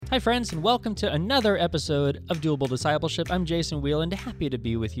Hi friends, and welcome to another episode of Doable Discipleship. I'm Jason Wheeland, happy to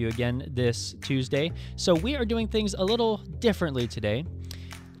be with you again this Tuesday. So we are doing things a little differently today.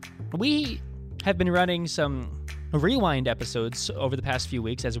 We have been running some rewind episodes over the past few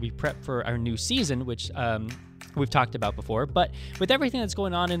weeks as we prep for our new season, which we've talked about before. But with everything that's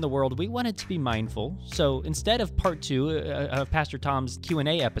going on in the world, we wanted to be mindful. So instead of part two of Pastor Tom's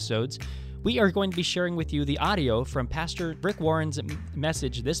Q&A episodes, we are going to be sharing with you the audio from Pastor Rick Warren's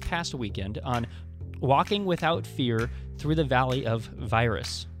message this past weekend on walking without fear through the valley of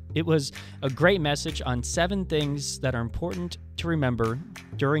virus. It was a great message on 7 things that are important to remember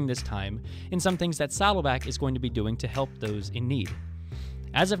during this time and some things that Saddleback is going to be doing to help those in need.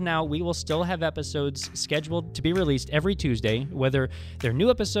 As of now, we will still have episodes scheduled to be released every Tuesday, whether they're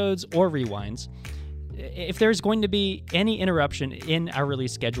new episodes or rewinds. If there's going to be any interruption in our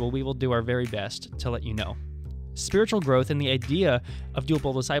release schedule, we will do our very best to let you know. Spiritual growth and the idea of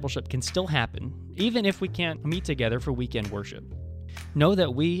doable discipleship can still happen, even if we can't meet together for weekend worship. Know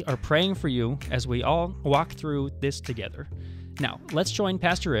that we are praying for you as we all walk through this together. Now, let's join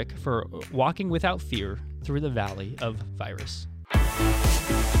Pastor Rick for Walking Without Fear Through the Valley of Virus.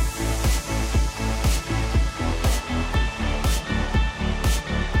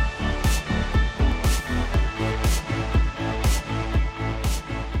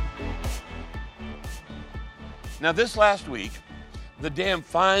 Now, this last week, the dam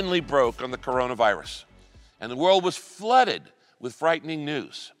finally broke on the coronavirus, and the world was flooded with frightening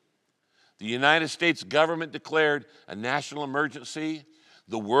news. The United States government declared a national emergency.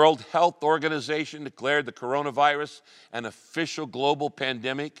 The World Health Organization declared the coronavirus an official global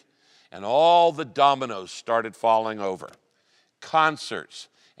pandemic, and all the dominoes started falling over. Concerts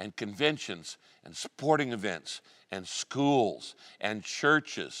and conventions and sporting events and schools and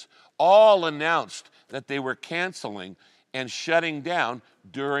churches all announced that they were canceling and shutting down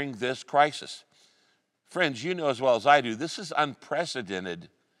during this crisis. Friends, you know as well as I do, this is unprecedented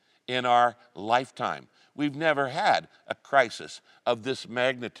in our lifetime. We've never had a crisis of this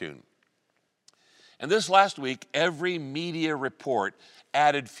magnitude. And this last week, every media report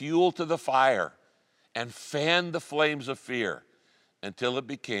added fuel to the fire and fanned the flames of fear until it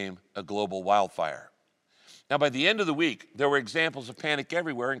became a global wildfire. Now, by the end of the week, there were examples of panic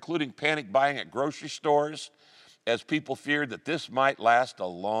everywhere, including panic buying at grocery stores, as people feared that this might last a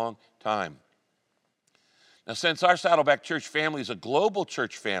long time. Now, since our Saddleback Church family is a global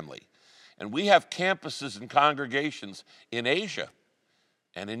church family, and we have campuses and congregations in Asia,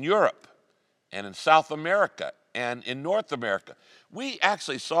 and in Europe, and in South America, and in North America, we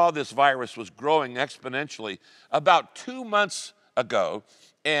actually saw this virus was growing exponentially about 2 months ago,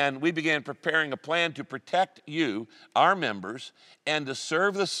 and we began preparing a plan to protect you, our members, and to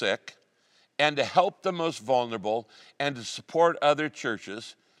serve the sick, and to help the most vulnerable, and to support other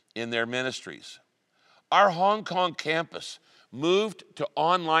churches in their ministries. Our Hong Kong campus moved to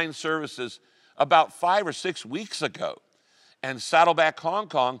online services about 5 or 6 weeks ago, and Saddleback Hong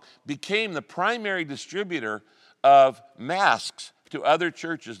Kong became the primary distributor of masks to other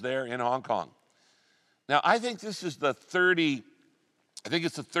churches there in Hong Kong. Now, I think this is the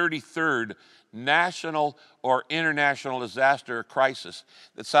 33rd national or international disaster crisis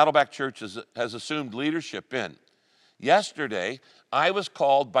that Saddleback Church has assumed leadership in. Yesterday, I was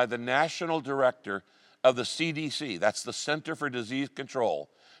called by the national director of the CDC, that's the Center for Disease Control.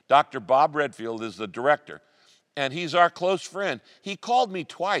 Dr. Bob Redfield is the director, and he's our close friend. He called me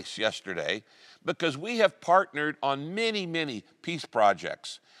twice yesterday because we have partnered on many, many peace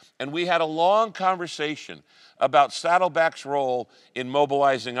projects. And we had a long conversation about Saddleback's role in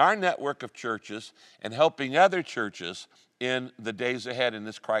mobilizing our network of churches and helping other churches in the days ahead in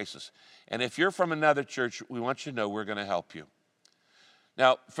this crisis. And if you're from another church, we want you to know we're going to help you.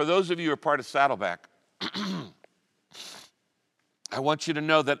 Now, for those of you who are part of Saddleback, I want you to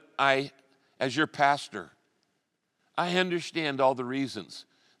know that I, as your pastor, I understand all the reasons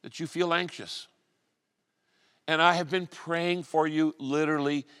that you feel anxious. And I have been praying for you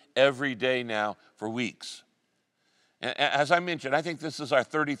literally every day now for weeks. And as I mentioned, I think this is our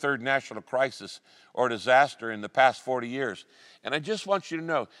 33rd national crisis or disaster in the past 40 years. And I just want you to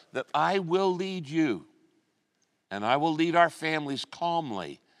know that I will lead you and I will lead our families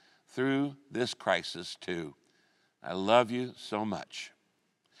calmly through this crisis too. I love you so much.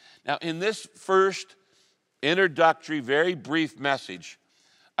 Now, in this first introductory, very brief message,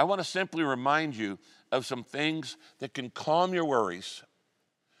 I want to simply remind you of some things that can calm your worries,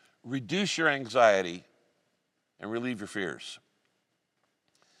 reduce your anxiety, and relieve your fears.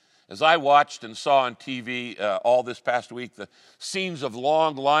 As I watched and saw on TV all this past week, the scenes of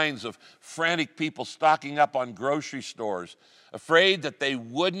long lines of frantic people stocking up on grocery stores, afraid that they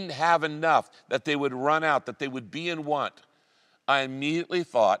wouldn't have enough, that they would run out, that they would be in want, I immediately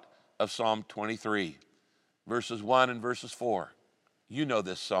thought of Psalm 23, verses 1 and verses 4. You know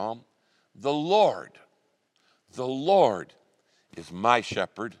this psalm. The Lord is my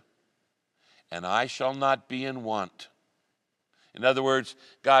shepherd, and I shall not be in want. In other words,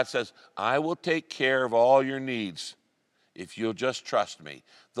 God says, I will take care of all your needs if you'll just trust me.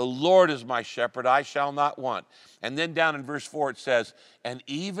 The Lord is my shepherd, I shall not want. And then down in verse 4 it says, and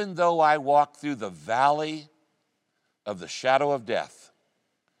even though I walk through the valley of the shadow of death,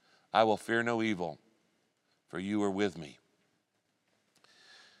 I will fear no evil, for you are with me.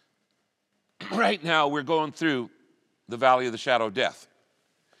 Right now we're going through the valley of the shadow of death.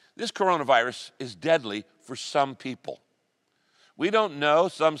 This coronavirus is deadly for some people. We don't know.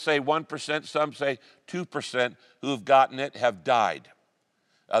 Some say 1%, some say 2% who have gotten it have died.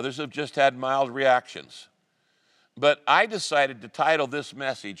 Others have just had mild reactions. But I decided to title this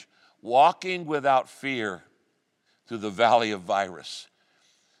message, Walking Without Fear Through the Valley of Virus,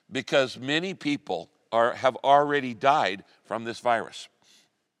 because many people have already died from this virus.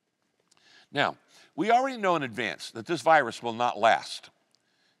 Now, we already know in advance that this virus will not last.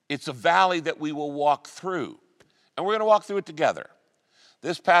 It's a valley that we will walk through, and we're going to walk through it together.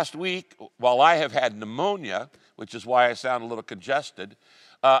 This past week, while I have had pneumonia, which is why I sound a little congested,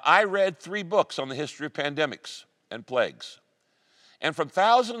 I read 3 books on the history of pandemics and plagues. And from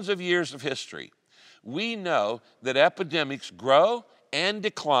thousands of years of history, we know that epidemics grow and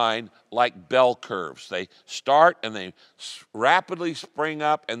decline like bell curves. They start and they rapidly spring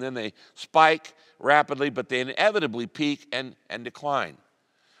up, and then they spike rapidly, but they inevitably peak and decline.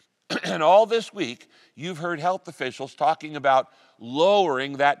 And all this week, you've heard health officials talking about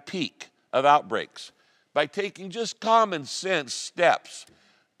lowering that peak of outbreaks by taking just common sense steps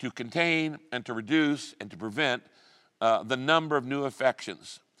to contain and to reduce and to prevent the number of new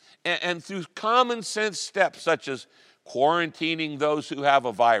infections. And through common sense steps such as quarantining those who have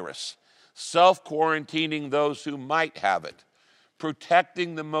a virus, self-quarantining those who might have it,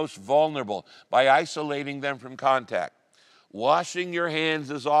 protecting the most vulnerable by isolating them from contact, washing your hands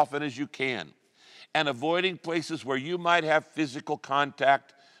as often as you can, and avoiding places where you might have physical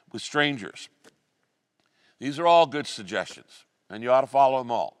contact with strangers. These are all good suggestions, and you ought to follow them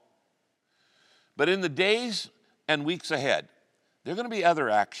all. But in the days and weeks ahead, there are going to be other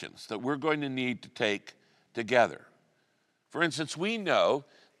actions that we're going to need to take together. For instance, we know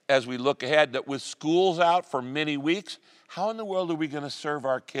as we look ahead that with schools out for many weeks, how in the world are we going to serve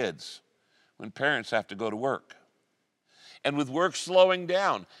our kids when parents have to go to work? And with work slowing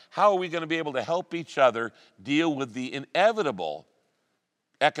down, how are we going to be able to help each other deal with the inevitable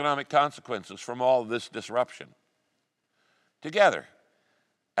economic consequences from all of this disruption? Together,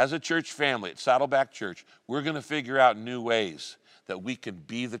 as a church family at Saddleback Church, we're going to figure out new ways that we can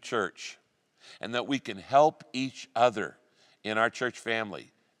be the church and that we can help each other in our church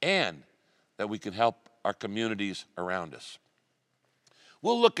family and that we can help our communities around us.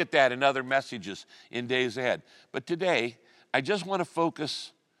 We'll look at that in other messages in days ahead. But today, I just want to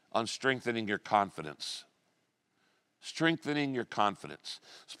focus on strengthening your confidence. Strengthening your confidence.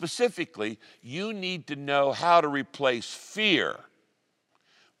 Specifically, you need to know how to replace fear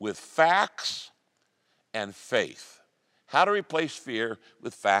with facts and faith. How to replace fear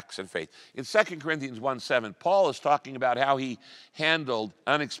with facts and faith. In 2 Corinthians 1:7, Paul is talking about how he handled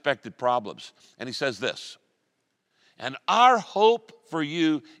unexpected problems. And he says this, and our hope for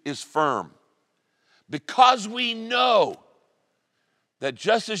you is firm, because we know that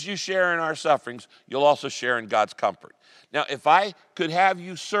just as you share in our sufferings, you'll also share in God's comfort. Now, if I could have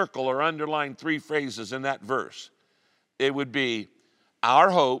you circle or underline 3 phrases in that verse, it would be our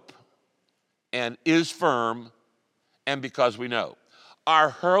hope and is firm and because we know. Our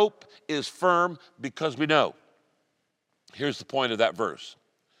hope is firm because we know. Here's the point of that verse.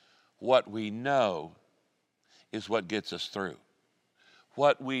 What we know is what gets us through.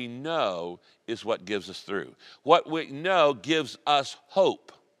 What we know is what gives us through. What we know gives us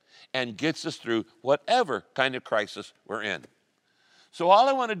hope and gets us through whatever kind of crisis we're in. So all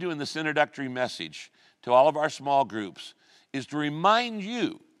I want to do in this introductory message to all of our small groups is to remind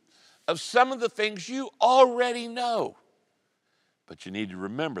you of some of the things you already know, but you need to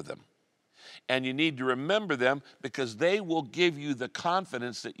remember them. And you need to remember them because they will give you the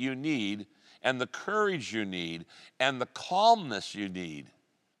confidence that you need and the courage you need and the calmness you need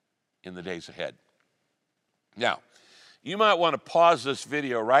in the days ahead. Now, you might want to pause this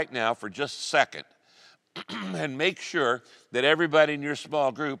video right now for just a second and make sure that everybody in your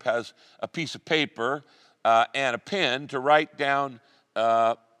small group has a piece of paper and a pen to write down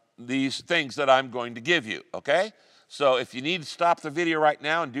these things that I'm going to give you, okay? So if you need to stop the video right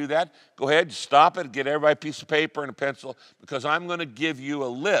now and do that, go ahead, just stop it, get everybody a piece of paper and a pencil, because I'm going to give you a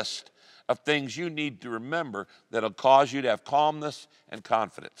list of things you need to remember that'll cause you to have calmness and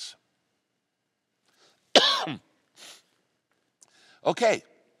confidence. Okay,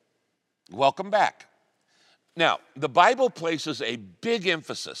 welcome back. Now, the Bible places a big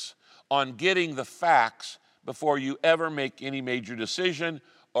emphasis on getting the facts before you ever make any major decision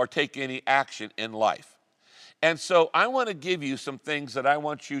or take any action in life. And so I want to give you some things that I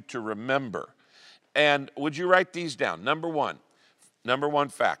want you to remember. And would you write these down? Number one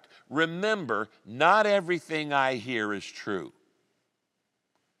fact. Remember, not everything I hear is true.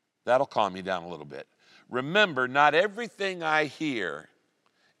 That'll calm you down a little bit. Remember, not everything I hear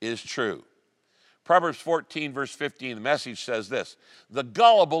is true. Proverbs 14, verse 15, the Message says this: the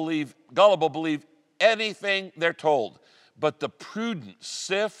gullible believe anything they're told, but the prudent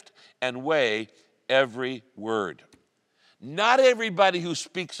sift and weigh every word. Not everybody who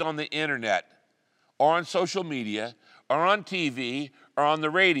speaks on the internet or on social media or on TV or on the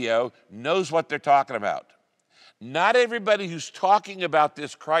radio knows what they're talking about. Not everybody who's talking about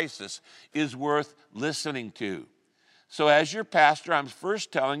this crisis is worth listening to. So as your pastor, I'm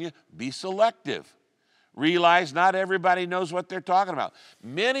first telling you, be selective. Realize not everybody knows what they're talking about.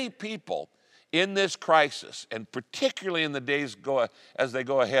 Many people in this crisis, and particularly in the days as they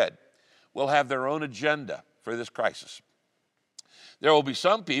go ahead, will have their own agenda for this crisis. There will be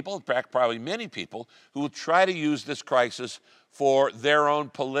some people, in fact, probably many people, who will try to use this crisis for their own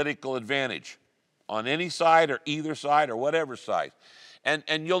political advantage on any side or either side or whatever side.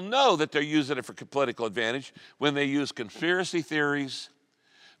 And you'll know that they're using it for political advantage when they use conspiracy theories,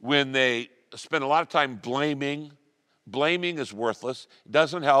 when they spend a lot of time blaming. Blaming is worthless. It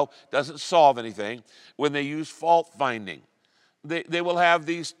doesn't help, doesn't solve anything. When they use fault finding. They will have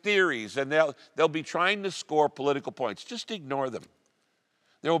these theories, and they'll be trying to score political points. Just ignore them.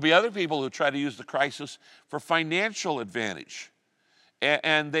 There will be other people who try to use the crisis for financial advantage,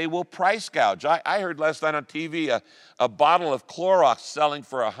 and they will price gouge. I heard last night on TV a bottle of Clorox selling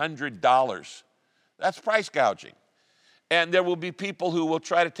for $100. That's price gouging. And there will be people who will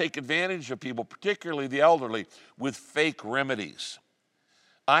try to take advantage of people, particularly the elderly, with fake remedies.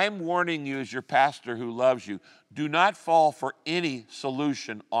 I'm warning you as your pastor who loves you, do not fall for any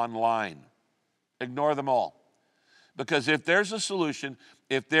solution online. Ignore them all. Because if there's a solution,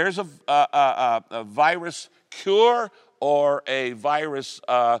 if there's a virus cure or a virus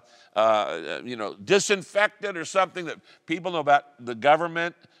disinfectant or something that people know about, the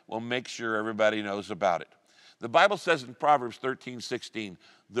government will make sure everybody knows about it. The Bible says in Proverbs 13:16,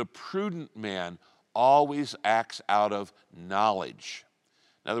 the prudent man always acts out of knowledge.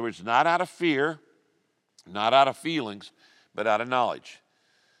 In other words, not out of fear, not out of feelings, but out of knowledge.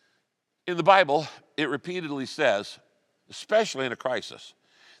 In the Bible, it repeatedly says, especially in a crisis,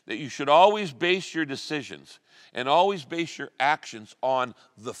 that you should always base your decisions and always base your actions on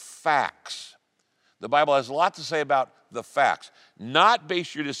the facts. The Bible has a lot to say about the facts. Not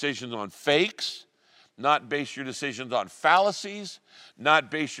base your decisions on fakes, not base your decisions on fallacies, not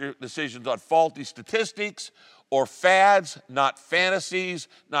base your decisions on faulty statistics or fads, not fantasies,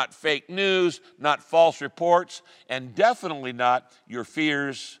 not fake news, not false reports, and definitely not your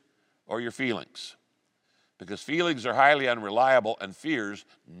fears or your feelings. Because feelings are highly unreliable and fears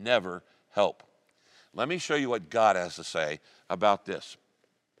never help. Let me show you what God has to say about this.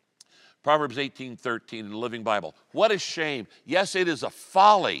 Proverbs 18:13 in the Living Bible. What a shame. Yes, it is a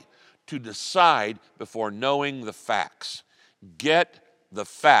folly to decide before knowing the facts. Get the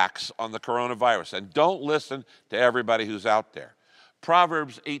facts on the coronavirus and don't listen to everybody who's out there.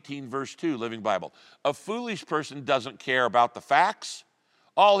 Proverbs 18 verse 2, Living Bible. A foolish person doesn't care about the facts.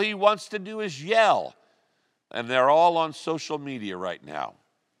 All he wants to do is yell. And they're all on social media right now.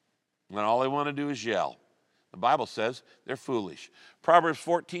 And all they want to do is yell. The Bible says they're foolish. Proverbs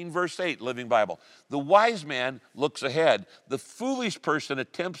 14 verse 8, Living Bible. The wise man looks ahead. The foolish person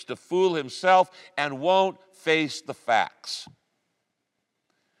attempts to fool himself and won't face the facts.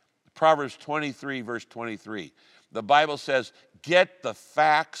 Proverbs 23 verse 23. The Bible says, get the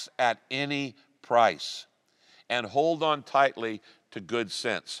facts at any price and hold on tightly to good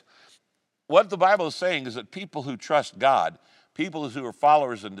sense. What the Bible is saying is that people who trust God, people who are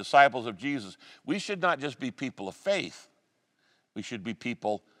followers and disciples of Jesus, we should not just be people of faith. We should be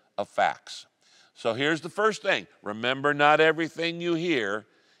people of facts. So here's the first thing. Remember, not everything you hear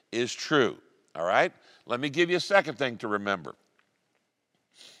is true. All right? Let me give you a second thing to remember.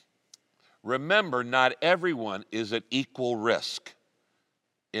 Remember, not everyone is at equal risk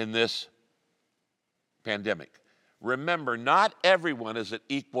in this pandemic. Remember, not everyone is at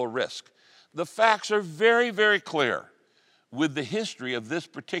equal risk. The facts are very, very clear with the history of this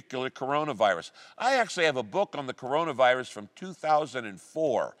particular coronavirus. I actually have a book on the coronavirus from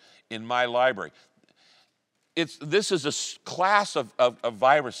 2004 in my library. This is a class of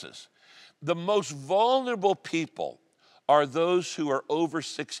viruses. The most vulnerable people are those who are over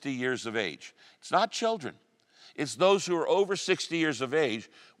 60 years of age. It's not children. It's those who are over 60 years of age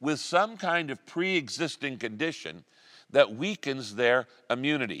with some kind of pre-existing condition that weakens their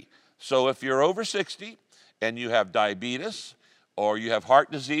immunity. So if you're over 60 and you have diabetes, or you have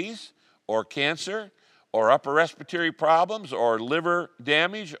heart disease, or cancer, or upper respiratory problems, or liver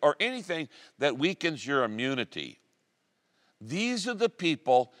damage, or anything that weakens your immunity, these are the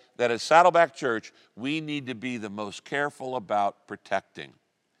people that at Saddleback Church we need to be the most careful about protecting.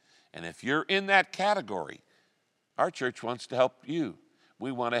 And if you're in that category, our church wants to help you.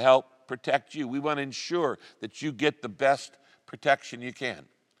 We want to help protect you. We want to ensure that you get the best protection you can.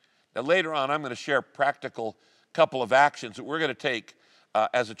 Now later on, I'm going to share a practical couple of actions that we're going to take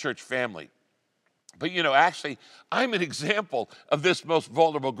as a church family. But you know, actually, I'm an example of this most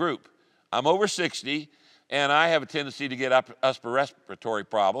vulnerable group. I'm over 60, and I have a tendency to get upper respiratory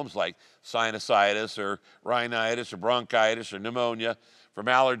problems like sinusitis or rhinitis or bronchitis or pneumonia from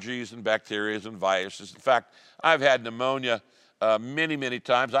allergies and bacteria and viruses. In fact, I've had pneumonia many, many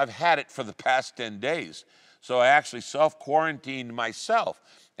times. I've had it for the past 10 days. So I actually self-quarantined myself,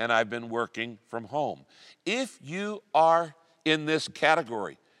 and I've been working from home. If you are in this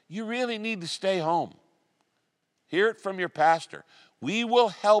category, you really need to stay home. Hear it from your pastor. We will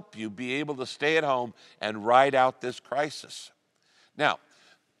help you be able to stay at home and ride out this crisis. Now,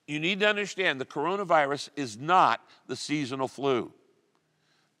 you need to understand the coronavirus is not the seasonal flu.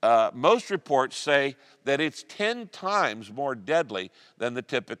 Most reports say that it's 10 times more deadly than the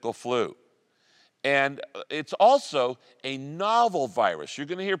typical flu. And it's also a novel virus. You're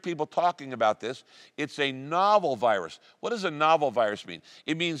going to hear people talking about this. It's a novel virus. What does a novel virus mean?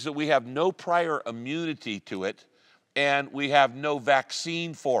 It means that we have no prior immunity to it, and we have no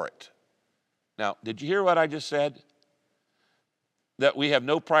vaccine for it. Now, did you hear what I just said? That we have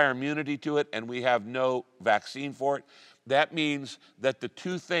no prior immunity to it, and we have no vaccine for it. That means that the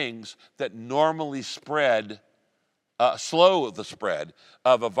two things that normally spread, slow the spread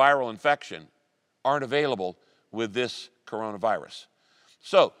of a viral infection aren't available with this coronavirus.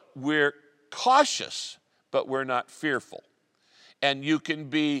 So we're cautious, but we're not fearful. And you can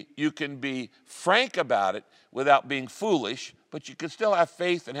be frank about it without being foolish, but you can still have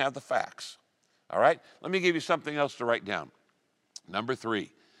faith and have the facts. All right? Let me give you something else to write down. Number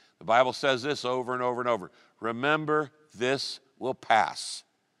 3, the Bible says this over and over and over. Remember, this will pass.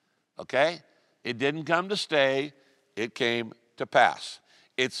 Okay? It didn't come to stay. It came to pass.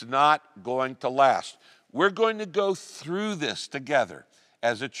 It's not going to last. We're going to go through this together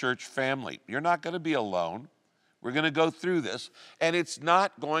as a church family. You're not going to be alone. We're going to go through this, and it's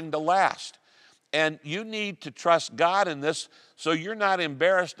not going to last. And you need to trust God in this so you're not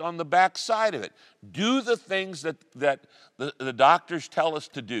embarrassed on the backside of it. Do the things that the doctors tell us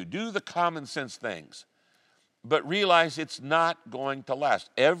to do. Do the common sense things. But realize it's not going to last.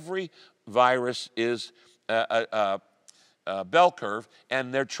 Every virus is a bell curve,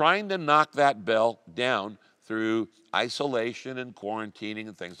 and they're trying to knock that bell down through isolation and quarantining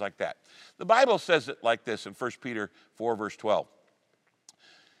and things like that. The Bible says it like this in 1 Peter 4, verse 12.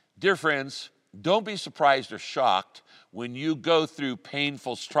 Dear friends, don't be surprised or shocked when you go through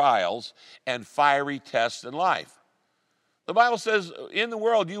painful trials and fiery tests in life. The Bible says in the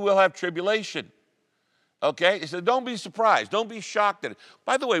world you will have tribulation. Okay? It said don't be surprised. Don't be shocked at it.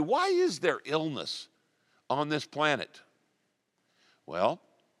 By the way, why is there illness on this planet? Well,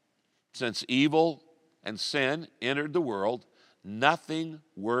 since evil and sin entered the world, nothing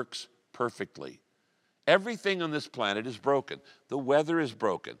works perfectly. Everything on this planet is broken. The weather is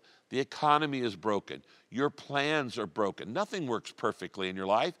broken. The economy is broken. Your plans are broken. Nothing works perfectly in your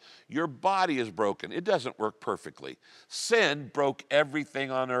life. Your body is broken. It doesn't work perfectly. Sin broke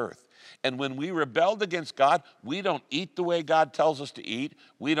everything on earth. And when we rebelled against God, we don't eat the way God tells us to eat.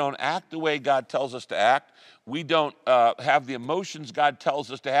 We don't act the way God tells us to act. We don't have the emotions God tells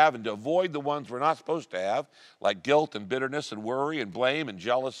us to have and to avoid the ones we're not supposed to have, like guilt and bitterness and worry and blame and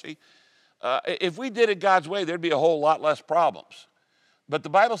jealousy. If we did it God's way, there'd be a whole lot less problems. But the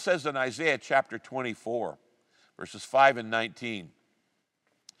Bible says in Isaiah chapter 24, verses 5 and 19,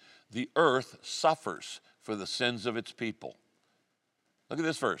 the earth suffers for the sins of its people. Look at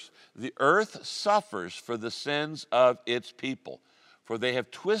this verse. The earth suffers for the sins of its people, for they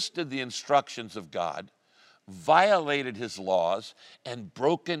have twisted the instructions of God, violated his laws, and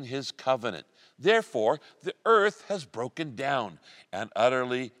broken his covenant. Therefore, the earth has broken down and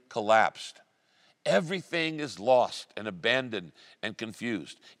utterly collapsed. Everything is lost and abandoned and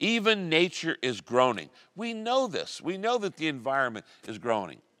confused. Even nature is groaning. We know this. We know that the environment is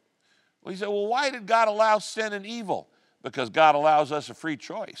groaning. We say, well, why did God allow sin and evil? Because God allows us a free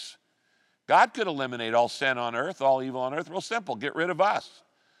choice. God could eliminate all sin on earth, all evil on earth. Real simple, get rid of us.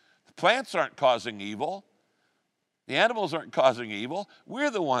 The plants aren't causing evil. The animals aren't causing evil. We're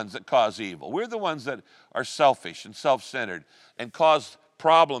the ones that cause evil. We're the ones that are selfish and self-centered and cause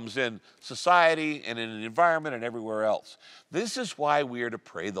problems in society and in the environment and everywhere else. This is why we are to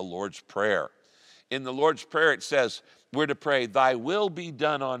pray the Lord's Prayer. In the Lord's Prayer, it says we're to pray, thy will be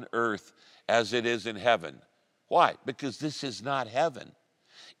done on earth as it is in heaven. Why? Because this is not heaven.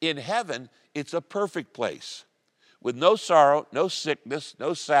 In heaven, it's a perfect place with no sorrow, no sickness,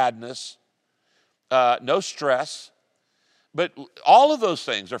 no sadness, no stress. But all of those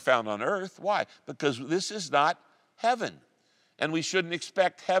things are found on earth. Why? Because this is not heaven. And we shouldn't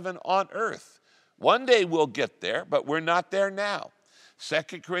expect heaven on earth. One day we'll get there, but we're not there now.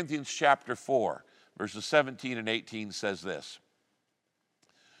 2 Corinthians chapter 4, verses 17 and 18 says this.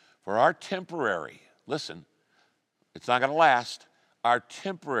 For our temporary, listen, it's not going to last, our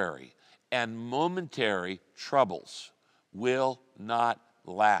temporary and momentary troubles will not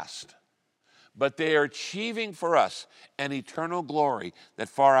last. But they are achieving for us an eternal glory that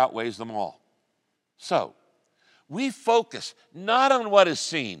far outweighs them all. So, we focus not on what is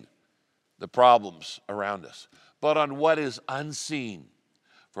seen, the problems around us, but on what is unseen.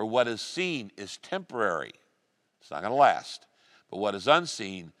 For what is seen is temporary. It's not going to last. But what is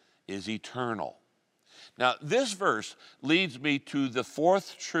unseen is eternal. Now, this verse leads me to the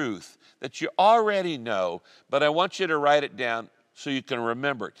fourth truth that you already know, but I want you to write it down so you can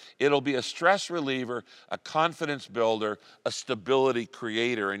remember it. It'll be a stress reliever, a confidence builder, a stability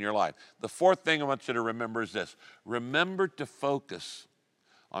creator in your life. The fourth thing I want you to remember is this. Remember to focus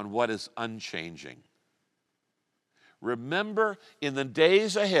on what is unchanging. Remember in the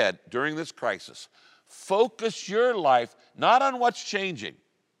days ahead during this crisis, focus your life not on what's changing,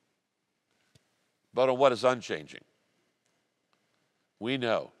 but on what is unchanging. We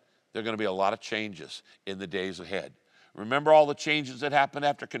know there are going to be a lot of changes in the days ahead. Remember all the changes that happened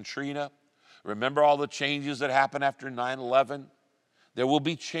after Katrina? Remember all the changes that happened after 9/11? There will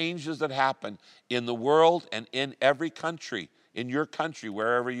be changes that happen in the world and in every country, in your country,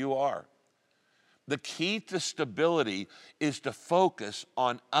 wherever you are. The key to stability is to focus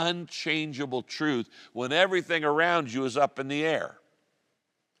on unchangeable truth when everything around you is up in the air.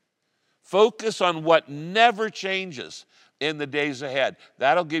 Focus on what never changes in the days ahead.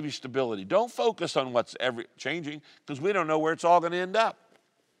 That'll give you stability. Don't focus on what's ever changing because we don't know where it's all going to end up.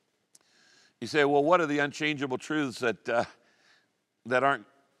 You say, well, what are the unchangeable truths that aren't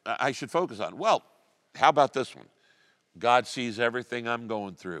I should focus on? Well, how about this one? God sees everything I'm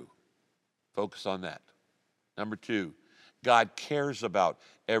going through. Focus on that. Number 2, God cares about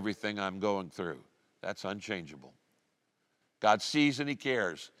everything I'm going through. That's unchangeable. God sees and he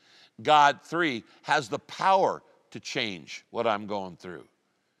cares. God, 3, has the power to change what I'm going through.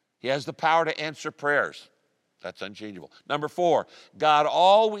 He has the power to answer prayers. That's unchangeable. Number 4, God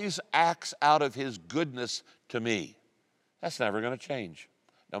always acts out of his goodness to me. That's never going to change,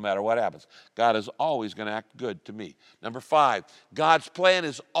 no matter what happens. God is always going to act good to me. Number 5, God's plan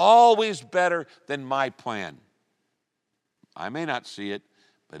is always better than my plan. I may not see it,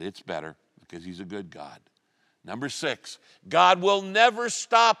 but it's better because he's a good God. Number 6, God will never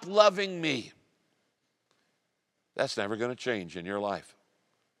stop loving me. That's never going to change in your life.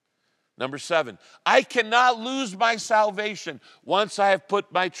 Number 7, I cannot lose my salvation once I have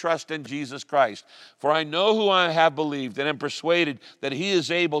put my trust in Jesus Christ. For I know who I have believed and am persuaded that he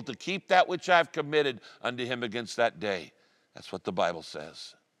is able to keep that which I have committed unto him against that day. That's what the Bible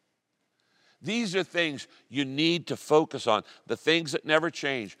says. These are things you need to focus on, the things that never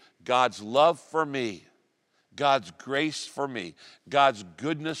change. God's love for me, God's grace for me, God's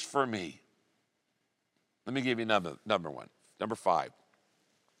goodness for me. Let me give you number 1. Number 5.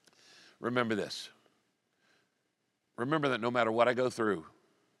 Remember this. Remember that no matter what I go through,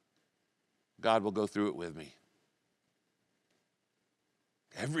 God will go through it with me.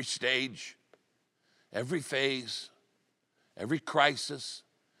 Every stage, every phase, every crisis,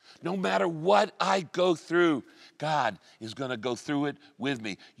 no matter what I go through, God is going to go through it with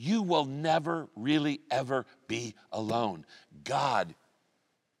me. You will never really ever be alone. God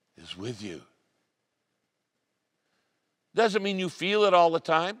is with you. Doesn't mean you feel it all the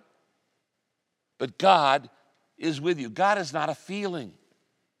time, but God is with you. God is not a feeling.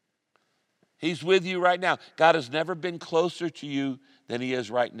 He's with you right now. God has never been closer to you than he is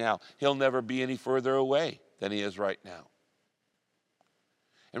right now. He'll never be any further away than he is right now.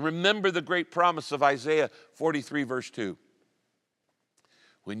 And remember the great promise of Isaiah 43, verse 2.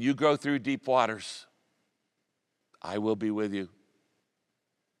 When you go through deep waters, I will be with you.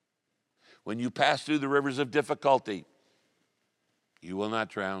 When you pass through the rivers of difficulty, you will not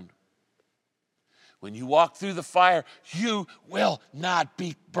drown. When you walk through the fire, you will not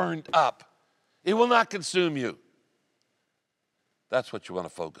be burned up. It will not consume you. That's what you want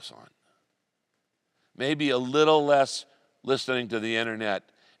to focus on. Maybe a little less listening to the internet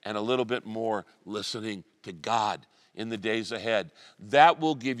and a little bit more listening to God in the days ahead. That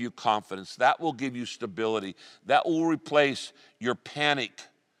will give you confidence. That will give you stability. That will replace your panic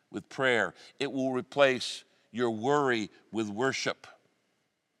with prayer. It will replace your worry with worship.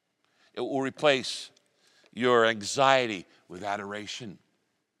 It will replace your anxiety with adoration.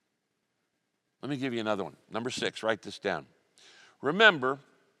 Let me give you another one. Number 6, write this down. Remember,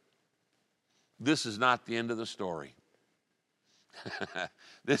 this is not the end of the story.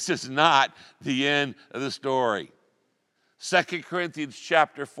 This is not the end of the story. 2 Corinthians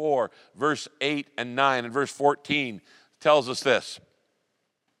chapter 4, verse 8 and 9 and verse 14 tells us this.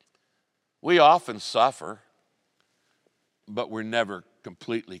 We often suffer, but we're never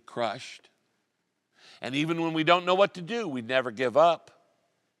completely crushed. And even when we don't know what to do, we never give up.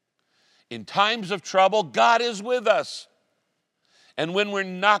 In times of trouble, God is with us. And when we're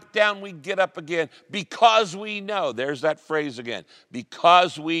knocked down, we get up again because we know. There's that phrase again.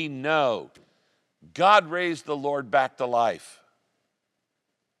 Because we know. God raised the Lord back to life.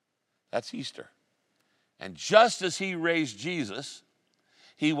 That's Easter. And just as he raised Jesus,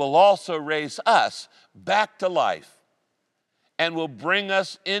 he will also raise us back to life and will bring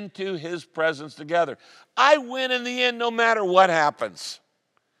us into his presence together. I win in the end no matter what happens.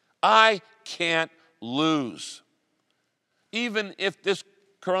 I can't lose. Even if this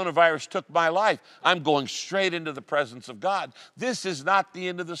coronavirus took my life, I'm going straight into the presence of God. This is not the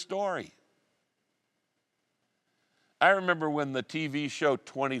end of the story. I remember when the TV show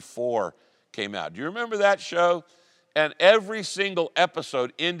 24 came out. Do you remember that show? And every single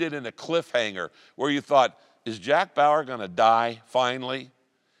episode ended in a cliffhanger where you thought, is Jack Bauer going to die finally?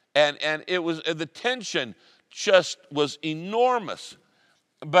 And it was, the tension just was enormous.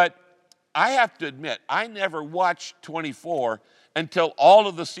 But I have to admit, I never watched 24 until all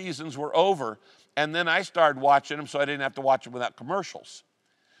of the seasons were over, and then I started watching them so I didn't have to watch them without commercials.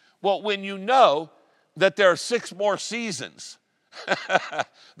 Well, when you know that there are 6 more seasons,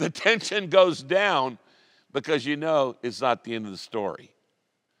 the tension goes down because you know it's not the end of the story,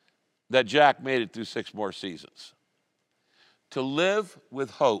 that Jack made it through 6 more seasons. To live with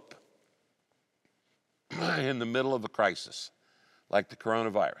hope in the middle of a crisis like the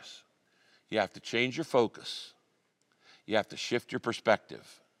coronavirus, you have to change your focus. You have to shift your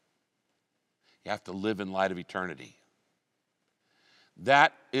perspective. You have to live in light of eternity.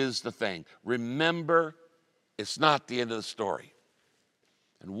 That is the thing. Remember, it's not the end of the story.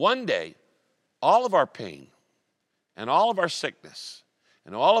 And one day, all of our pain and all of our sickness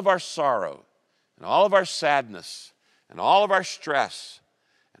and all of our sorrow and all of our sadness and all of our stress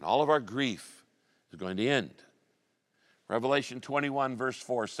and all of our grief is going to end. Revelation 21, verse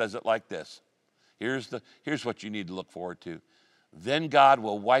 4 says it like this. Here's what you need to look forward to. Then God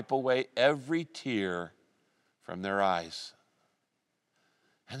will wipe away every tear from their eyes.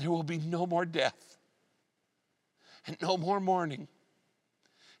 And there will be no more death, and no more mourning,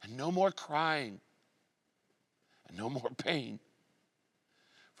 and no more crying, and no more pain.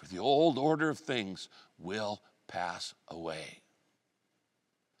 For the old order of things will pass away.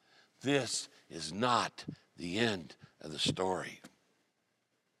 This is not the end of the story.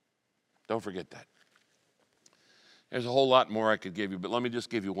 Don't forget that. There's a whole lot more I could give you, but let me just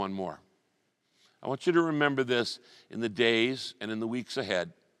give you one more. I want you to remember this in the days and in the weeks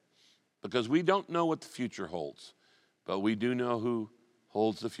ahead, because we don't know what the future holds, but we do know who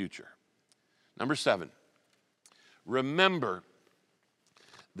holds the future. Number 7, remember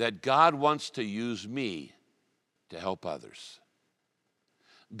that God wants to use me to help others.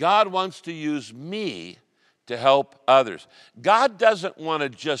 God wants to use me to help others. God doesn't want to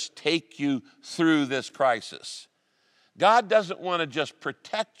just take you through this crisis. God doesn't want to just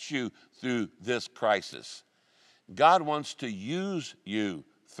protect you through this crisis. God wants to use you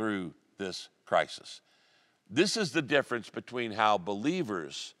through this crisis. This is the difference between how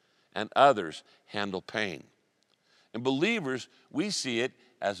believers and others handle pain. In believers, we see it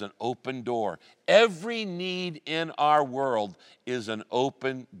as an open door. Every need in our world is an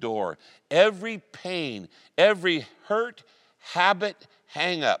open door. Every pain, every hurt, habit,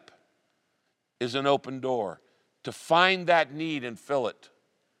 hang up is an open door to find that need and fill it,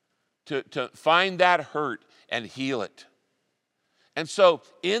 to find that hurt and heal it. And so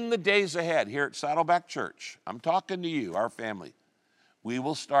in the days ahead here at Saddleback Church, I'm talking to you, our family, we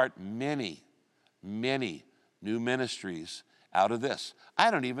will start many, many new ministries out of this. I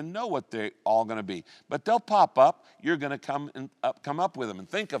don't even know what they're all going to be, but they'll pop up. You're going to come up with them and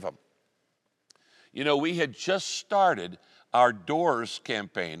think of them. You know, we had just started our Doors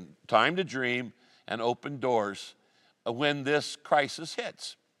campaign, Time to Dream and Open Doors, when this crisis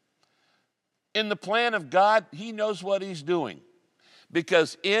hits. In the plan of God, He knows what He's doing.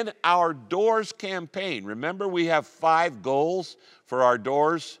 Because in our Doors campaign, remember we have 5 goals for our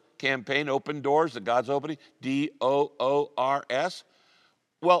Doors campaign, Open Doors, that God's opening, DOORS.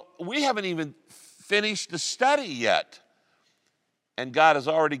 Well, we haven't even finished the study yet. And God is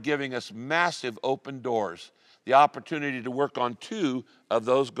already giving us massive open doors, the opportunity to work on 2 of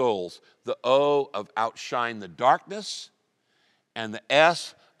those goals, the O of outshine the darkness and the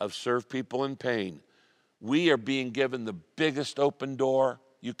S of serve people in pain. We are being given the biggest open door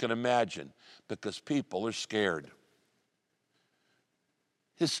you can imagine because people are scared.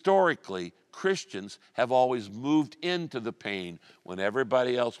 Historically, Christians have always moved into the pain when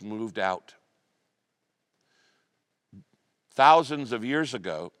everybody else moved out. Thousands of years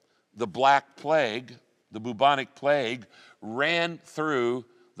ago, the Black Plague, the bubonic plague, ran through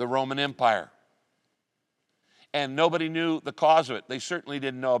the Roman Empire. And nobody knew the cause of it. They certainly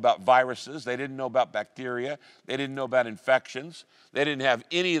didn't know about viruses. They didn't know about bacteria. They didn't know about infections. They didn't have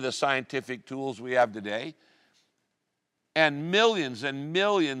any of the scientific tools we have today. And millions and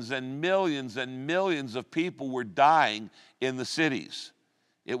millions and millions and millions of people were dying in the cities.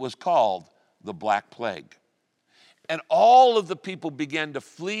 It was called the Black Plague. And all of the people began to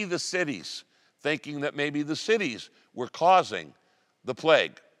flee the cities, thinking that maybe the cities were causing the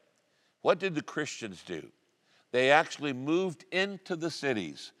plague. What did the Christians do? They actually moved into the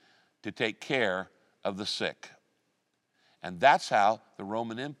cities to take care of the sick. And that's how the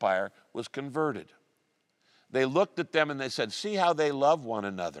Roman Empire was converted. They looked at them and they said, see how they love one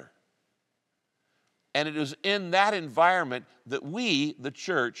another. And it was in that environment that we, the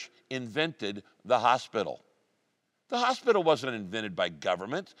church, invented the hospital. The hospital wasn't invented by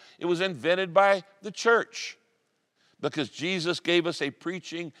government. It was invented by the church because Jesus gave us a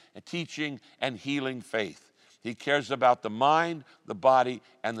preaching, a teaching, and healing faith. He cares about the mind, the body,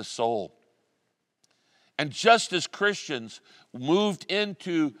 and the soul. And just as Christians moved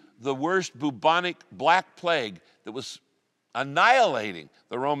into the worst bubonic Black Plague that was annihilating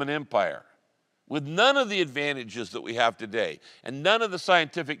the Roman Empire, with none of the advantages that we have today and none of the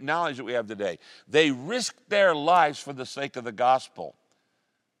scientific knowledge that we have today, they risked their lives for the sake of the gospel.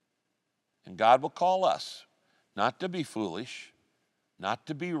 And God will call us not to be foolish, not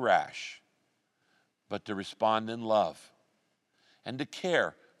to be rash, but to respond in love and to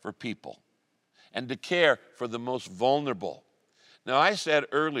care for people and to care for the most vulnerable. Now, I said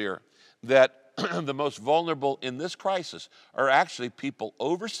earlier that the most vulnerable in this crisis are actually people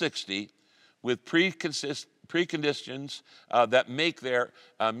over 60 with preconditions that make their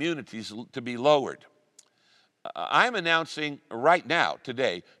immunities to be lowered. I'm announcing right now,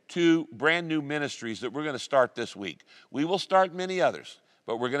 today, 2 brand new ministries that we're going to start this week. We will start many others,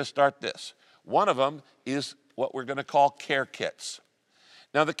 but we're going to start this. One of them is what we're going to call care kits.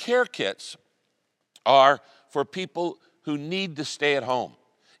 Now, the care kits are for people who need to stay at home.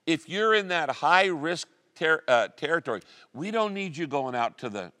 If you're in that high-risk territory, we don't need you going out to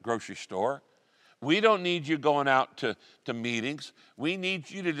the grocery store. We don't need you going out to meetings. We need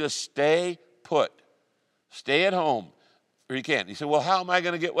you to just stay put. Stay at home, or you can't. You say, well, how am I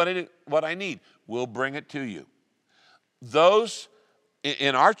going to get what I need? We'll bring it to you. Those,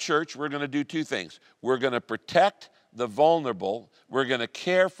 in our church, we're going to do 2 things. We're going to protect the vulnerable, we're going to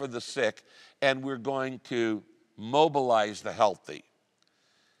care for the sick, and we're going to mobilize the healthy.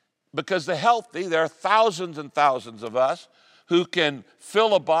 Because the healthy, there are thousands and thousands of us who can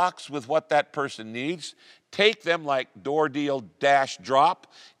fill a box with what that person needs, take them like door deal dash drop,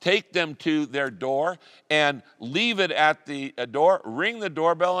 take them to their door and leave it at the door, ring the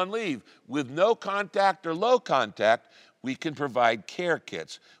doorbell and leave. With no contact or low contact, we can provide care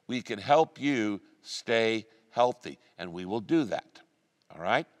kits. We can help you stay healthy, and we will do that, all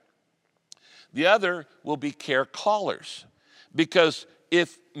right? The other will be care callers, because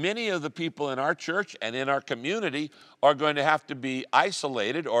if many of the people in our church and in our community are going to have to be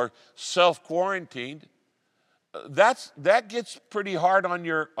isolated or self-quarantined, that gets pretty hard on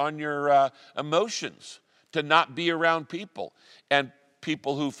your emotions to not be around people. And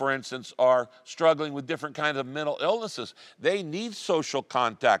people who, for instance, are struggling with different kinds of mental illnesses. They need social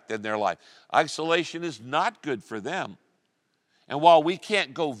contact in their life. Isolation is not good for them. And while we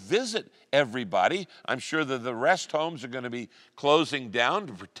can't go visit everybody, I'm sure that the rest homes are going to be closing down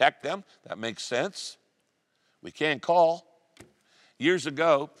to protect them. That makes sense. We can call. Years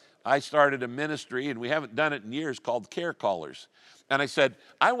ago, I started a ministry, and we haven't done it in years, called Care Callers. And I said,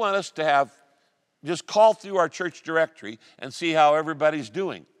 I want us to just call through our church directory and see how everybody's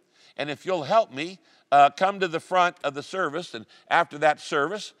doing. And if you'll help me, come to the front of the service. And after that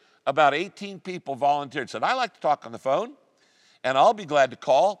service, about 18 people volunteered, said, I like to talk on the phone, and I'll be glad to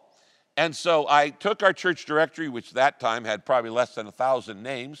call. And so I took our church directory, which that time had probably less than 1,000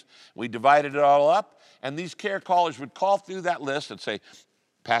 names. We divided it all up, and these care callers would call through that list and say,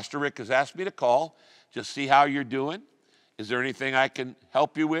 Pastor Rick has asked me to call, just see how you're doing. Is there anything I can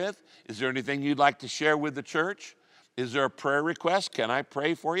help you with? Is there anything you'd like to share with the church? Is there a prayer request? Can I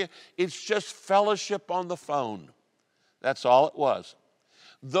pray for you? It's just fellowship on the phone. That's all it was.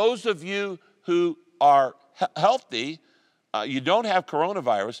 Those of you who are healthy, you don't have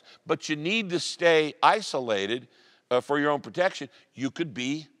coronavirus, but you need to stay isolated for your own protection, you could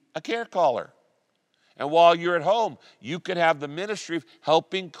be a care caller. And while you're at home, you could have the ministry of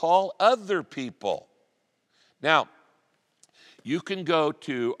helping call other people. Now, you can go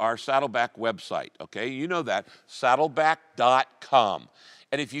to our Saddleback website, okay? You know that, saddleback.com.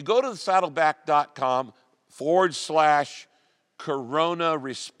 And if you go to the saddleback.com/corona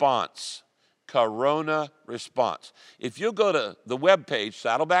response, corona response. If you go to the webpage,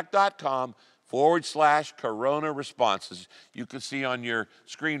 saddleback.com/corona responses, you can see on your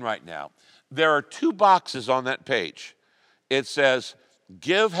screen right now, there are 2 boxes on that page. It says,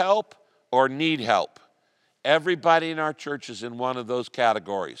 give help or need help. Everybody in our church is in one of those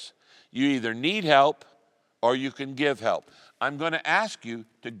categories. You either need help or you can give help. I'm going to ask you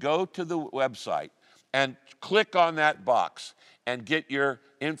to go to the website and click on that box and get your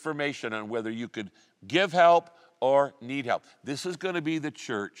information on whether you could give help or need help. This is going to be the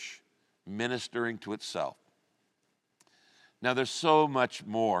church ministering to itself. Now, there's so much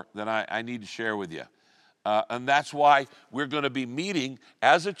more that I need to share with you. And that's why we're going to be meeting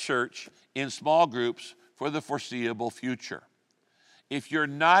as a church in small groups for the foreseeable future. If you're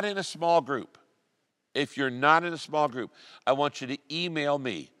not in a small group, I want you to email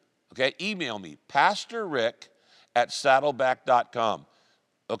me, okay? Email me, pastorrick@saddleback.com,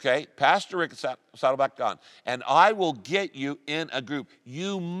 okay? pastorrick@saddleback.com, and I will get you in a group.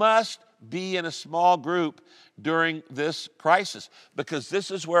 You must be in a small group during this crisis because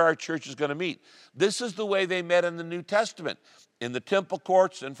this is where our church is going to meet. This is the way they met in the New Testament, in the temple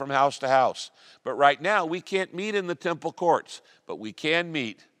courts and from house to house. But right now, we can't meet in the temple courts, but we can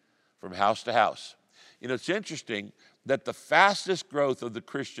meet from house to house. You know, it's interesting that the fastest growth of the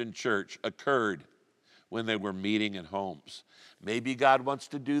Christian church occurred when they were meeting in homes. Maybe God wants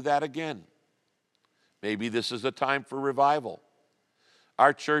to do that again. Maybe this is a time for revival.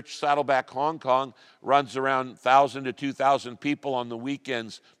 Our church, Saddleback Hong Kong, runs around 1,000 to 2,000 people on the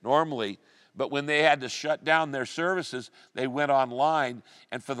weekends normally. But when they had to shut down their services, they went online.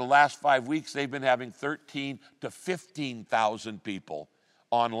 And for the last 5 weeks, they've been having 13 to 15,000 people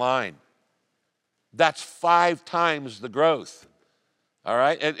online. That's 5 times the growth. All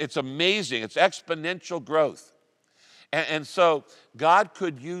right? It's amazing. It's exponential growth. And so God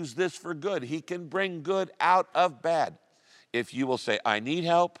could use this for good. He can bring good out of bad. If you will say, I need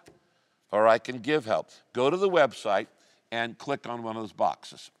help, or I can give help. Go to the website and click on one of those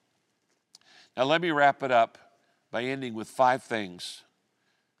boxes. Now let me wrap it up by ending with 5 things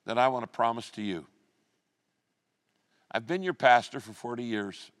that I want to promise to you. I've been your pastor for 40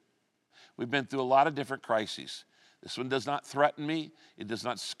 years. We've been through a lot of different crises. This one does not threaten me. It does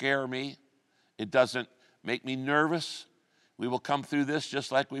not scare me. It doesn't make me nervous. We will come through this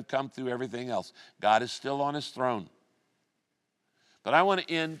just like we've come through everything else. God is still on his throne. But I want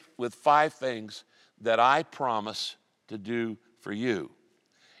to end with 5 things that I promise to do for you.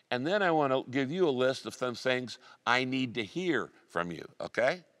 And then I want to give you a list of some things I need to hear from you,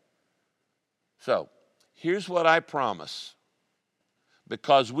 okay? So, here's what I promise.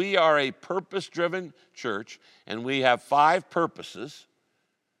 Because we are a purpose-driven church, and we have 5 purposes,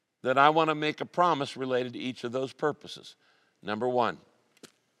 that I want to make a promise related to each of those purposes. Number 1,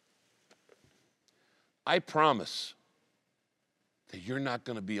 I promise that you're not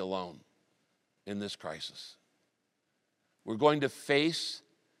going to be alone in this crisis. We're going to face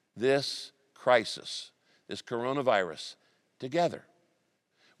this crisis, this coronavirus, together.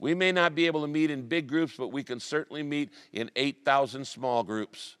 We may not be able to meet in big groups, but we can certainly meet in 8,000 small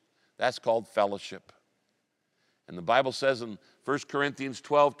groups. That's called fellowship. And the Bible says in 1 Corinthians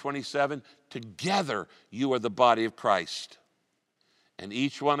 12:27, together you are the body of Christ. And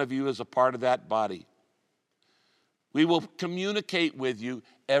each one of you is a part of that body. We will communicate with you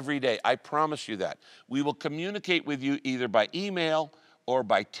every day. I promise you that. We will communicate with you either by email or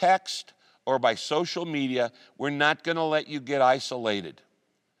by text or by social media. We're not going to let you get isolated.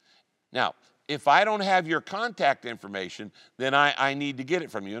 Now, if I don't have your contact information, then I need to get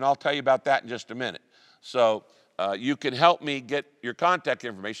it from you, and I'll tell you about that in just a minute. So you can help me get your contact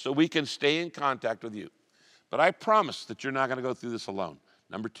information so we can stay in contact with you. But I promise that you're not going to go through this alone.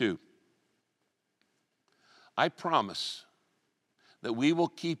 Number 2, I promise that we will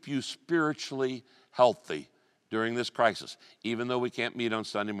keep you spiritually healthy during this crisis, even though we can't meet on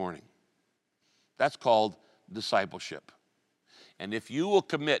Sunday morning. That's called discipleship. And if you will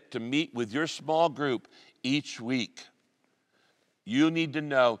commit to meet with your small group each week, you need to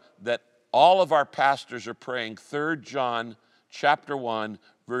know that all of our pastors are praying 3 John chapter 1,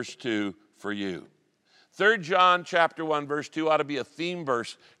 verse 2 for you. 3 John chapter 1, verse 2 ought to be a theme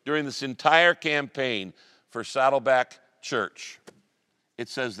verse during this entire campaign for Saddleback Church. It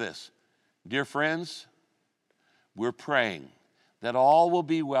says this, dear friends, we're praying that all will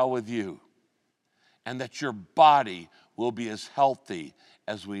be well with you and that your body will be as healthy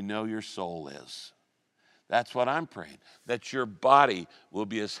as we know your soul is. That's what I'm praying, that your body will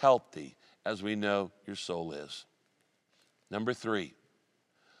be as healthy as we know your soul is. Number 3,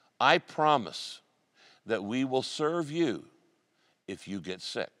 I promise that we will serve you if you get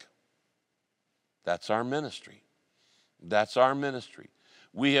sick. That's our ministry. That's our ministry.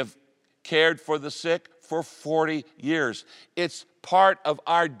 We have cared for the sick for 40 years. It's part of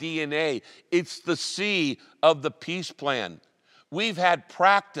our DNA. It's the C of the peace plan. We've had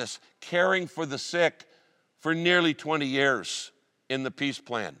practice caring for the sick for nearly 20 years in the peace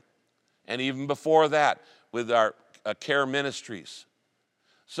plan. And even before that with our care ministries.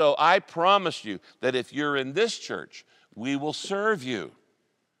 So I promise you that if you're in this church, we will serve you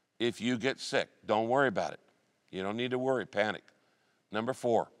if you get sick. Don't worry about it. You don't need to worry, panic. Number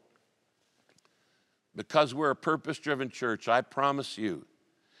 4, because we're a purpose-driven church, I promise you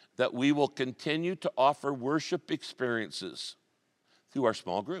that we will continue to offer worship experiences through our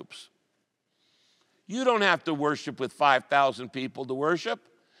small groups. You don't have to worship with 5,000 people to worship.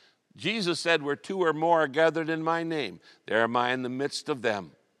 Jesus said, where 2 or more are gathered in my name, there am I in the midst of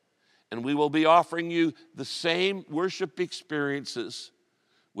them. And we will be offering you the same worship experiences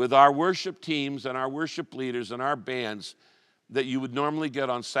with our worship teams and our worship leaders and our bands that you would normally get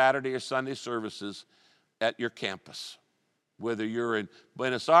on Saturday or Sunday services at your campus. Whether you're in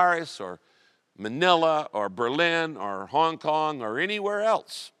Buenos Aires or Manila or Berlin or Hong Kong or anywhere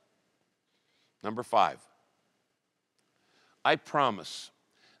else. Number 5, I promise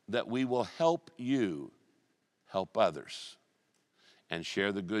that we will help you help others and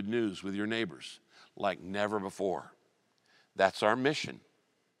share the good news with your neighbors like never before. That's our mission.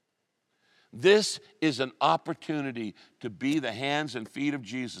 This is an opportunity to be the hands and feet of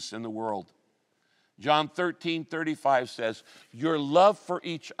Jesus in the world. John 13:35 says, your love for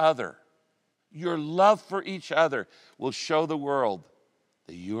each other will show the world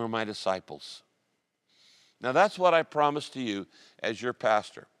that you are my disciples. Now that's what I promise to you as your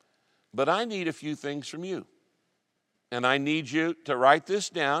pastor. But I need a few things from you. And I need you to write this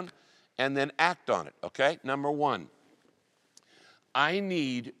down and then act on it, okay? Number 1, I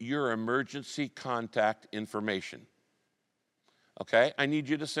need your emergency contact information. Okay? I need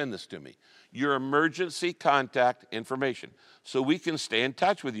you to send this to me. Your emergency contact information so we can stay in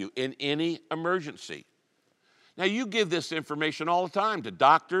touch with you in any emergency. Now, you give this information all the time to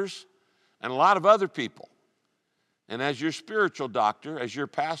doctors and a lot of other people. And as your spiritual doctor, as your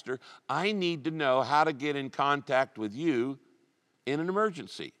pastor, I need to know how to get in contact with you in an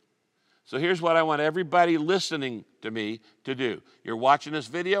emergency. So here's what I want everybody listening to me to do. You're watching this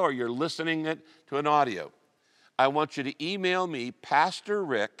video or you're listening to an audio. I want you to email me, Pastor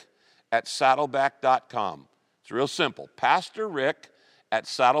Rick at saddleback.com. It's real simple, Pastor Rick at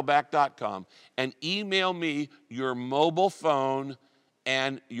saddleback.com, and email me your mobile phone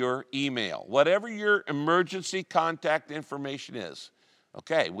and your email, whatever your emergency contact information is.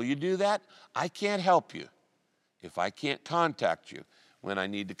 Okay, will you do that? I can't help you if I can't contact you when I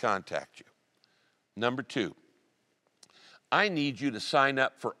need to contact you. Number 2, I need you to sign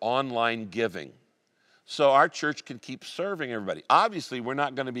up for online giving so our church can keep serving everybody. Obviously, we're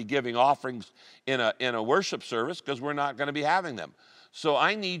not going to be giving offerings in a worship service because we're not going to be having them. So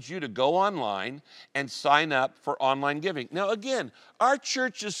I need you to go online and sign up for online giving. Now, again, our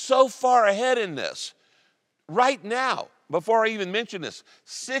church is so far ahead in this. Right now, before I even mention this,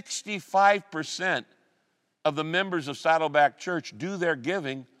 65% of the members of Saddleback Church do their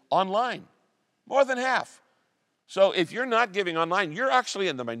giving online. More than half. So if you're not giving online, you're actually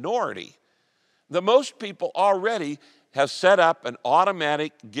in the minority. The most people already have set up an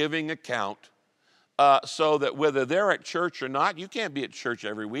automatic giving account so that whether they're at church or not, you can't be at church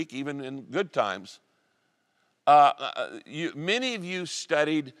every week, even in good times. Many of you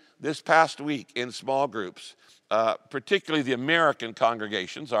studied this past week in small groups, particularly the American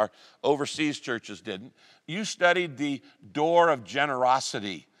congregations. Our overseas churches didn't. You studied the door of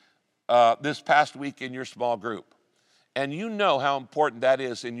generosity this past week in your small group. And you know how important that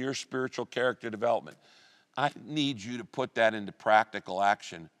is in your spiritual character development. I need you to put that into practical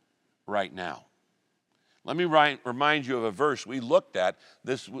action right now. Let me remind you of a verse we looked at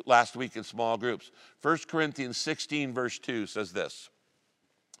this last week in small groups. 1 Corinthians 16, verse 2 says this: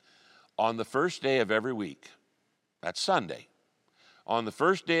 on the first day of every week, that's Sunday, on the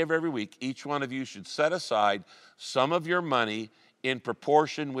first day of every week, each one of you should set aside some of your money in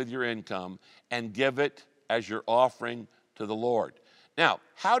proportion with your income and give it as your offering to the Lord. Now,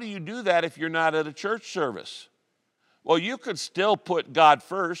 how do you do that if you're not at a church service? Well, you could still put God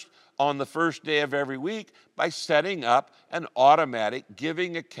first on the first day of every week by setting up an automatic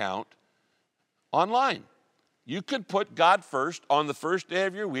giving account online. You could put God first on the first day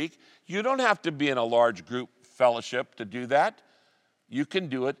of your week. You don't have to be in a large group fellowship to do that. You can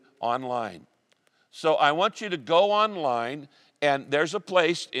do it online. So I want you to go online, and there's a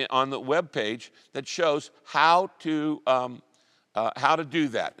place on the web page that shows how to do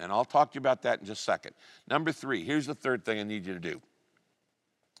that. And I'll talk to you about that in just a second. Number 3, here's the third thing I need you to do.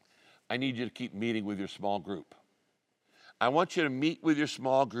 I need you to keep meeting with your small group. I want you to meet with your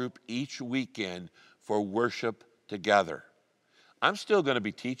small group each weekend for worship together. I'm still going to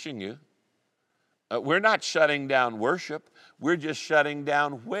be teaching you. We're not shutting down worship. We're just shutting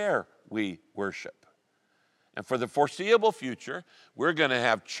down where we worship. And for the foreseeable future, we're going to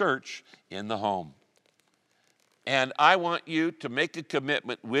have church in the home. And I want you to make a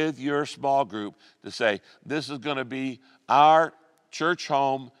commitment with your small group to say, this is going to be our church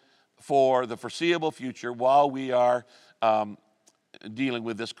home for the foreseeable future while we are dealing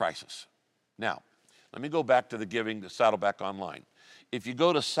with this crisis. Now, let me go back to the giving to Saddleback Online. If you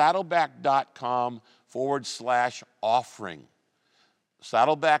go to saddleback.com/offering,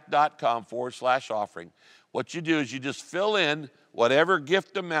 saddleback.com/offering, what you do is you just fill in whatever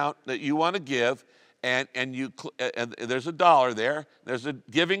gift amount that you want to give, and there's a dollar there. There's a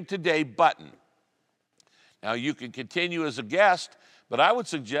Giving Today button. Now, you can continue as a guest, but I would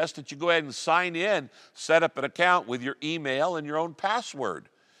suggest that you go ahead and sign in, set up an account with your email and your own password.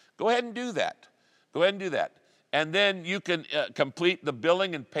 Go ahead and do that. Go ahead and do that. And then you can complete the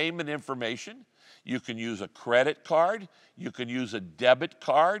billing and payment information. You can use a credit card. You can use a debit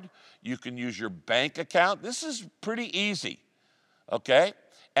card. You can use your bank account. This is pretty easy, okay?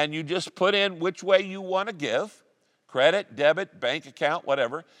 And you just put in which way you want to give, credit, debit, bank account,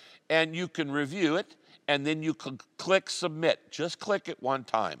 whatever, and you can review it, and then you can click submit. Just click it one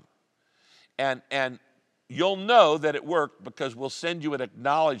time. And you'll know that it worked because we'll send you an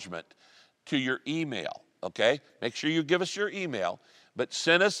acknowledgement to your email, okay? Make sure you give us your email, but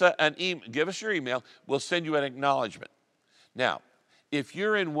send us give us your email. We'll send you an acknowledgement. Now, if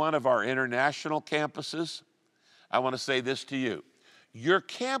you're in one of our international campuses, I want to say this to you. Your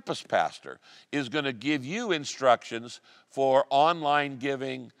campus pastor is going to give you instructions for online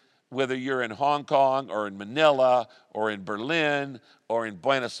giving, whether you're in Hong Kong or in Manila or in Berlin or in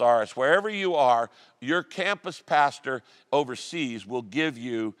Buenos Aires, wherever you are, your campus pastor overseas will give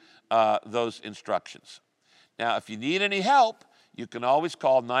you those instructions. Now, if you need any help, you can always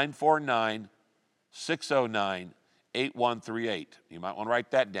call 949-609-8138. You might want to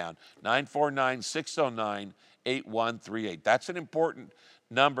write that down, 949-609-8138. That's an important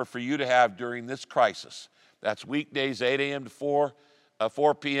number for you to have during this crisis. That's weekdays 8 a.m. to 4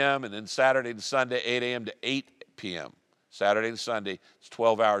 p.m., and then Saturday to Sunday, 8 a.m. to 8 p.m. Saturday to Sunday, it's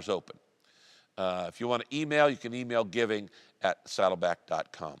 12 hours open. If you want to email, you can email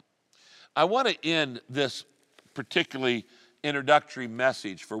giving@saddleback.com. I want to end this particularly introductory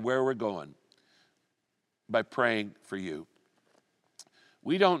message for where we're going by praying for you.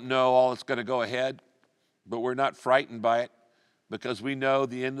 We don't know all that's going to go ahead, but we're not frightened by it because we know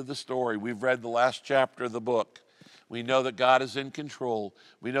the end of the story. We've read the last chapter of the book. We know that God is in control.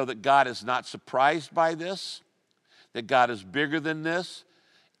 We know that God is not surprised by this, that God is bigger than this,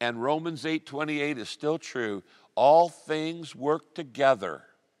 and Romans 8:28 is still true. All things work together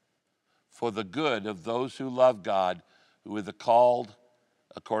for the good of those who love God, who are the called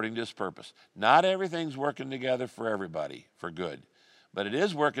according to his purpose. Not everything's working together for everybody for good, But it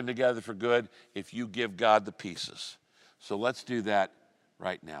is working together for good if you give God the pieces. So let's do that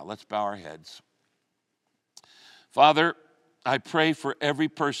right now. Let's bow our heads. Father, I pray for every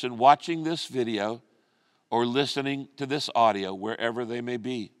person watching this video or listening to this audio, wherever they may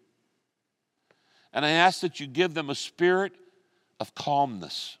be. And I ask that you give them a spirit of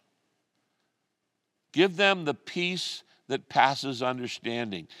calmness. Give them the peace that passes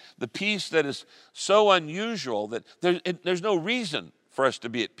understanding. The peace that is so unusual that there's no reason for us to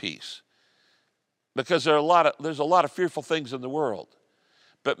be at peace. Because there's a lot of fearful things in the world.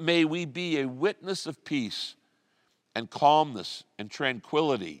 But may we be a witness of peace and calmness and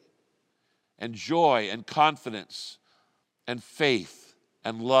tranquility and joy and confidence and faith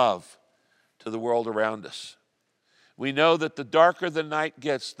and love to the world around us. We know that the darker the night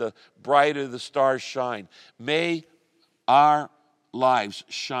gets, the brighter the stars shine. May our lives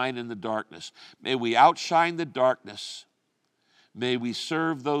shine in the darkness. May we outshine the darkness. May we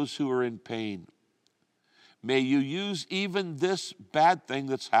serve those who are in pain. May you use even this bad thing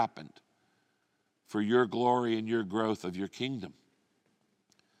that's happened for your glory and your growth of your kingdom.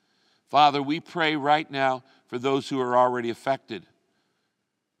 Father, we pray right now for those who are already affected,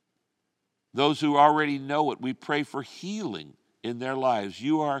 those who already know it. We pray for healing in their lives.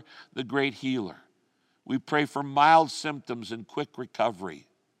 You are the great healer. We pray for mild symptoms and quick recovery.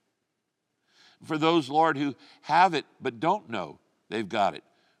 For those, Lord, who have it but don't know they've got it,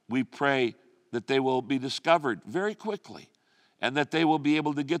 we pray that they will be discovered very quickly and that they will be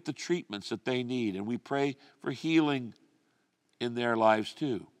able to get the treatments that they need. And we pray for healing in their lives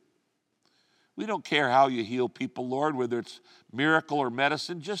too. We don't care how you heal people, Lord, whether it's miracle or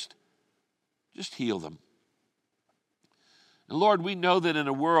medicine, just heal them. And Lord, we know that in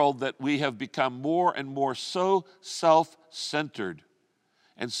a world that we have become more and more so self-centered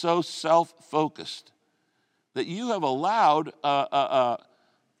and so self-focused that you have allowed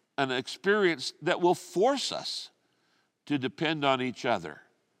an experience that will force us to depend on each other,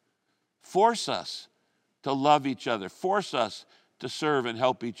 force us to love each other, force us to serve and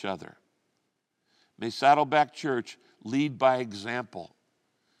help each other. May Saddleback Church lead by example.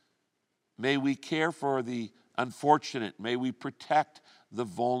 May we care for the unfortunate. May we protect the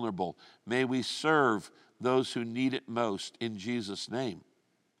vulnerable. May we serve those who need it most in Jesus' name.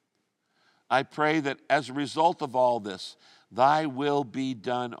 I pray that as a result of all this, thy will be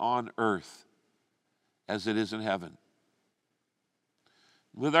done on earth as it is in heaven.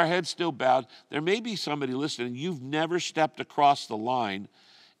 With our heads still bowed, there may be somebody listening. You've never stepped across the line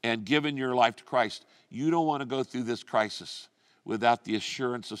and given your life to Christ. You don't want to go through this crisis without the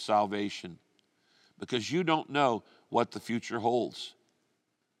assurance of salvation because you don't know what the future holds.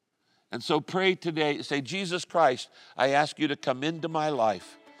 And so pray today, say, Jesus Christ, I ask you to come into my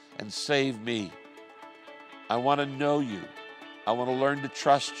life and save me. I want to know you. I want to learn to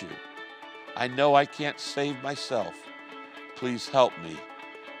trust you. I know I can't save myself. Please help me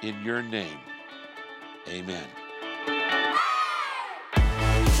in your name. Amen.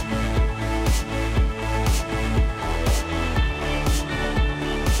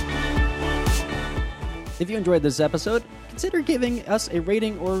 If you enjoyed this episode, consider giving us a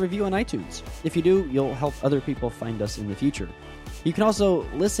rating or a review on iTunes. If you do, you'll help other people find us in the future. You can also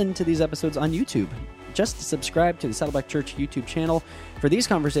listen to these episodes on YouTube. Just subscribe to the Saddleback Church YouTube channel for these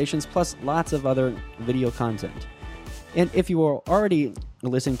conversations, plus lots of other video content. And if you are already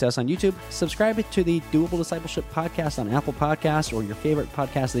listening to us on YouTube, subscribe to the Doable Discipleship podcast on Apple Podcasts or your favorite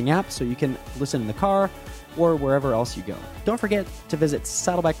podcasting app so you can listen in the car or wherever else you go. Don't forget to visit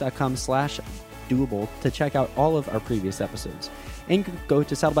saddleback.com/doable to check out all of our previous episodes. And you can go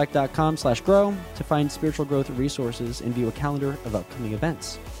to saddleback.com/grow to find spiritual growth resources and view a calendar of upcoming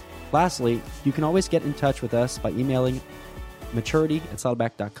events. Lastly, you can always get in touch with us by emailing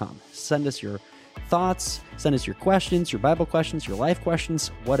maturity@saddleback.com. Send us your thoughts, send us your questions, your Bible questions, your life questions,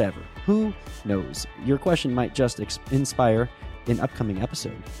 whatever. Who knows? Your question might just inspire an upcoming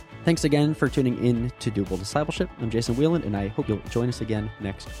episode. Thanks again for tuning in to Doable Discipleship. I'm Jason Whelan, and I hope you'll join us again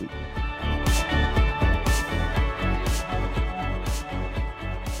next week.